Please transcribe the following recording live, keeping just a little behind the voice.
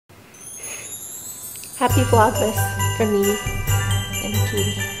Happy Vlogmas from me and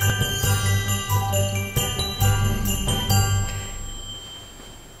Katie.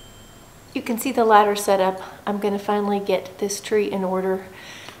 You can see the ladder set up. I'm going to finally get this tree in order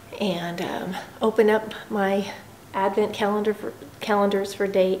and open up my Advent calendars for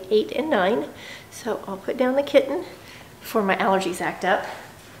day 8 and 9. So I'll put down the kitten before my allergies act up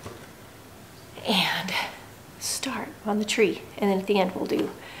and start on the tree. And then at the end we'll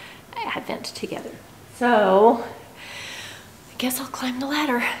do Advent together. So I guess I'll climb the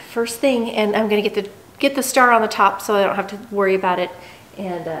ladder first thing, and I'm going to get the star on the top so I don't have to worry about it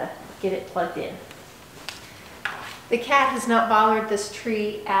and get it plugged in. The cat has not bothered this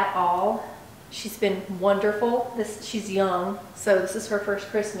tree at all. She's been wonderful. She's young, so this is her first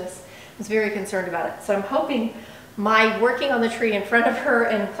Christmas. I was very concerned about it. So I'm hoping my working on the tree in front of her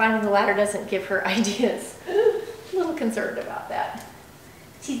and climbing the ladder doesn't give her ideas. A little concerned about that.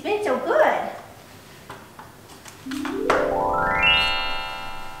 She's been so good.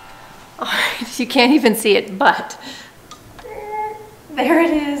 Oh, you can't even see it, but there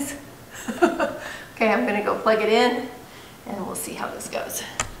it is. Okay, I'm gonna go plug it in and we'll see how this goes.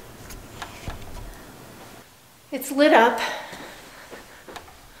 It's lit up.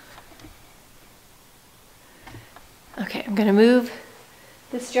 Okay, I'm gonna move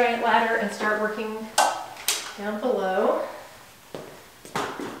this giant ladder and start working down below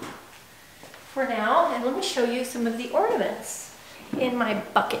for now. And let me show you some of the ornaments in my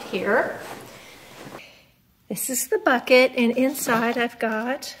bucket here. This is the bucket, and inside I've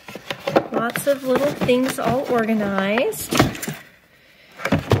got lots of little things all organized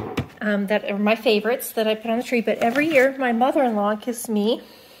that are my favorites that I put on the tree. But every year my mother-in-law gives me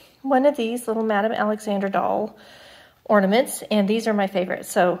one of these little Madame Alexander doll ornaments, and these are my favorites.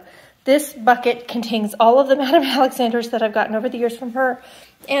 So this bucket contains all of the Madame Alexanders that I've gotten over the years from her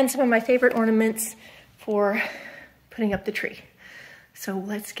and some of my favorite ornaments for putting up the tree. So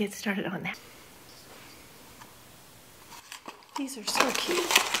let's get started on that. These are so cute.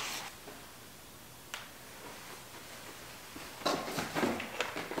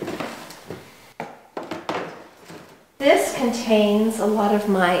 This contains a lot of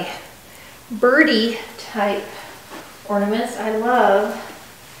my birdie type ornaments. I love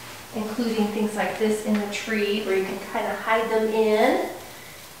including things like this in the tree where you can kind of hide them in,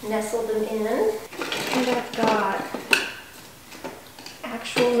 nestle them in. And I've got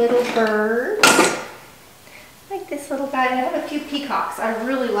actual little birds. Like this little guy. I have a few peacocks. I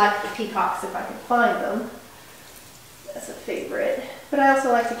really like the peacocks if I can find them. That's a favorite. But I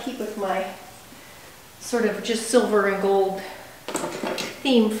also like to keep with my sort of just silver and gold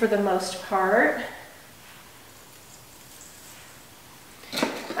theme for the most part.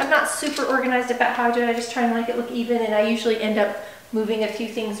 I'm not super organized about how I do it. I just try and make it look even, and I usually end up moving a few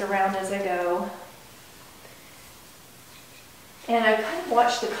things around as I go. And I kind of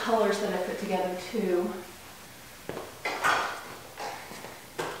watch the colors that I put together too.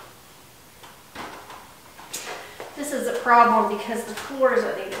 This is a problem because the floors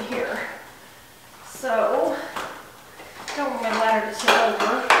aren't even here. So, I don't want my ladder to tip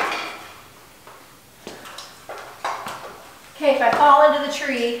over. Okay, if I fall into the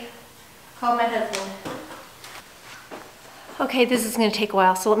tree, call my husband. Okay, this is going to take a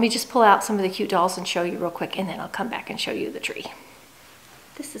while, so let me just pull out some of the cute dolls and show you real quick, and then I'll come back and show you the tree.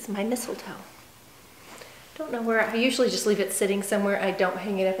 This is my mistletoe. Don't know where, I usually just leave it sitting somewhere. I don't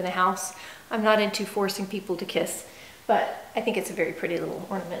hang it up in the house. I'm not into forcing people to kiss, but I think it's a very pretty little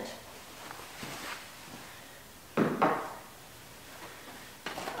ornament.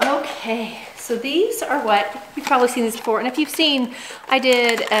 Okay, so these are what, you've probably seen these before, and if you've seen, I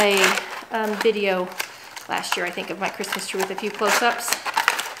did a video last year, I think, of my Christmas tree with a few close-ups.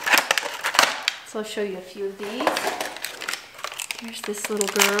 So I'll show you a few of these. Here's this little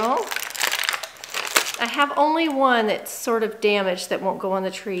girl. I have only one that's sort of damaged that won't go on the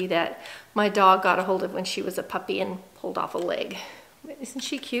tree that my dog got a hold of when she was a puppy and pulled off a leg. Isn't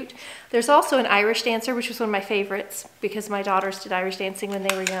she cute? There's also an Irish dancer, which was one of my favorites because my daughters did Irish dancing when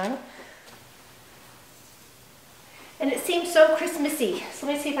they were young. And it seems so Christmassy. So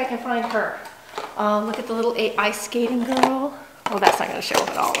let me see if I can find her. Look at the little ice skating girl. Oh, that's not going to show up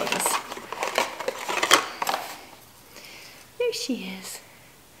at all of this. There she is.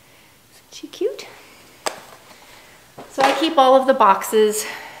 Isn't she cute? So I keep all of the boxes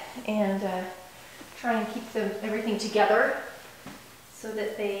and try and keep everything together so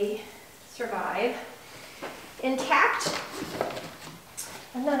that they survive intact.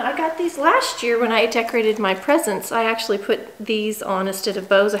 And then I got these last year when I decorated my presents. I actually put these on instead of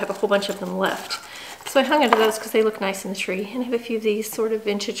bows. I have a whole bunch of them left. So I hung onto those because they look nice in the tree. And I have a few of these sort of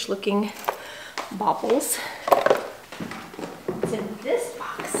vintage looking baubles. It's in this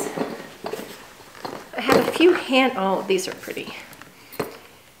box. I have a few oh, these are pretty.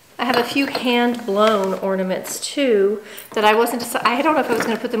 I have a few hand-blown ornaments too that I don't know if I was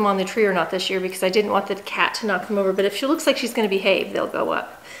going to put them on the tree or not this year because I didn't want the cat to knock them over, but if she looks like she's going to behave, they'll go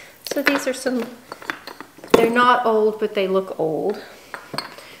up. So these are some, they're not old, but they look old.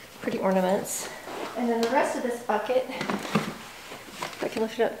 Pretty ornaments. And then the rest of this bucket, if I can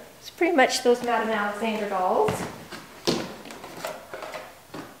lift it up, it's pretty much those Madame Alexander dolls.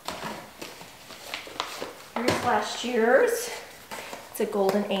 Here's last year's. It's a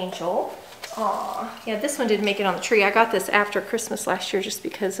golden angel. Aw, yeah, this one didn't make it on the tree. I got this after Christmas last year just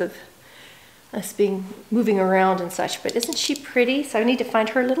because of us moving around and such. But isn't she pretty? So I need to find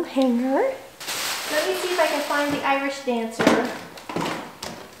her little hanger. Let me see if I can find the Irish dancer.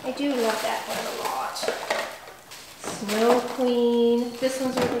 I do love that one a lot. Snow Queen. This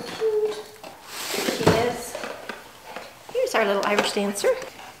one's really cute. There she is. Here's our little Irish dancer.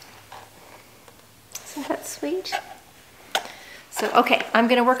 Isn't that sweet? So, okay, I'm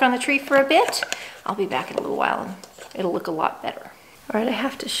gonna work on the tree for a bit. I'll be back in a little while and it'll look a lot better. All right, I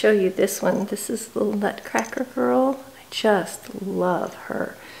have to show you this one. This is Little Nutcracker Girl. I just love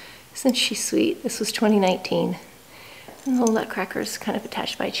her. Isn't she sweet? This was 2019. And Little Nutcracker's kind of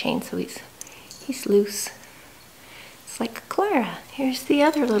attached by a chain, so he's loose. It's like Clara. Here's the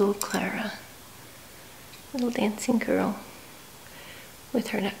other little Clara. Little dancing girl with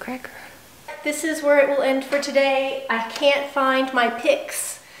her nutcracker. This is where it will end for today. I can't find my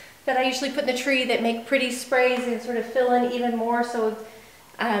picks that I usually put in the tree that make pretty sprays and sort of fill in even more, so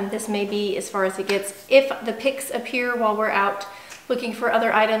this may be as far as it gets. If the picks appear while we're out looking for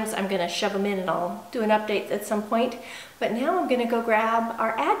other items, I'm gonna shove them in and I'll do an update at some point. But now I'm gonna go grab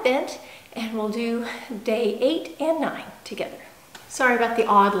our Advent and we'll do day 8 and 9 together. Sorry about the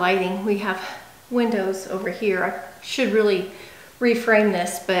odd lighting. We have windows over here. I should really reframe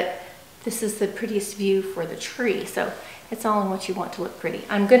this, but this is the prettiest view for the tree, so it's all in what you want to look pretty.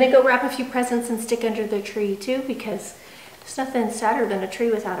 I'm gonna go wrap a few presents and stick under the tree too, because there's nothing sadder than a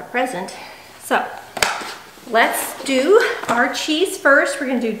tree without a present. So let's do our cheese first. We're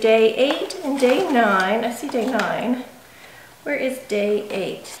gonna do day 8 and day 9. I see day 9. Where is day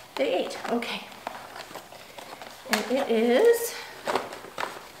 8? Day 8, okay. And it is,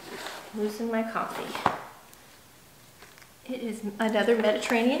 losing my coffee. It is another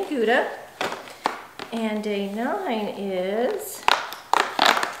Mediterranean Gouda, and day 9 is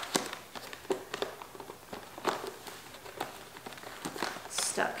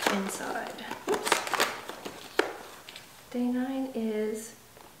stuck inside. Oops. Day 9 is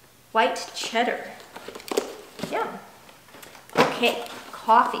white cheddar. Yum. Okay,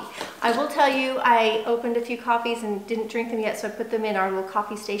 coffee. I will tell you, I opened a few coffees and didn't drink them yet, so I put them in our little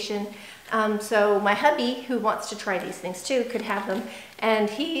coffee station. So my hubby, who wants to try these things too, could have them, and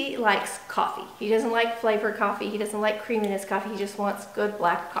he likes coffee. He doesn't like flavored coffee, he doesn't like cream in his coffee, he just wants good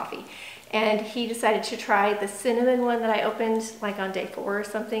black coffee. And he decided to try the cinnamon one that I opened like on day 4 or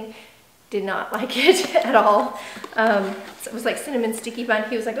something. Did not like it at all. So it was like cinnamon sticky bun.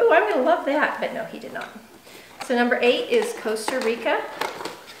 He was like, oh, I'm gonna love that, but no, he did not. So number 8 is Costa Rica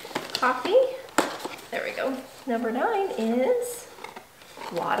coffee. There we go. Number 9 is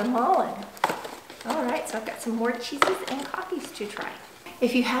Guatemalan. All right, so I've got some more cheeses and coffees to try.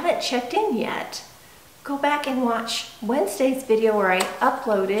 If you haven't checked in yet, go back and watch Wednesday's video where I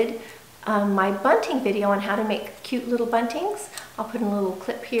uploaded my bunting video on how to make cute little buntings. I'll put in a little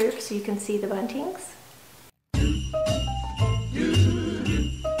clip here so you can see the buntings.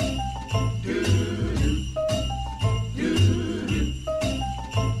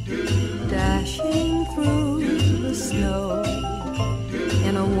 Dashing through the snow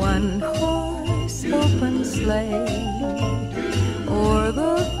in a one-horse open sleigh, o'er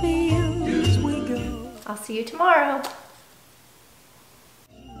the fields we go. I'll see you tomorrow.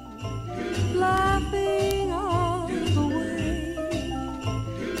 Laughing all the way,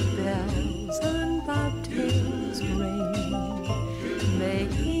 bells and bobtails ring,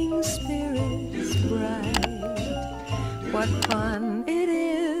 making spirits bright. What fun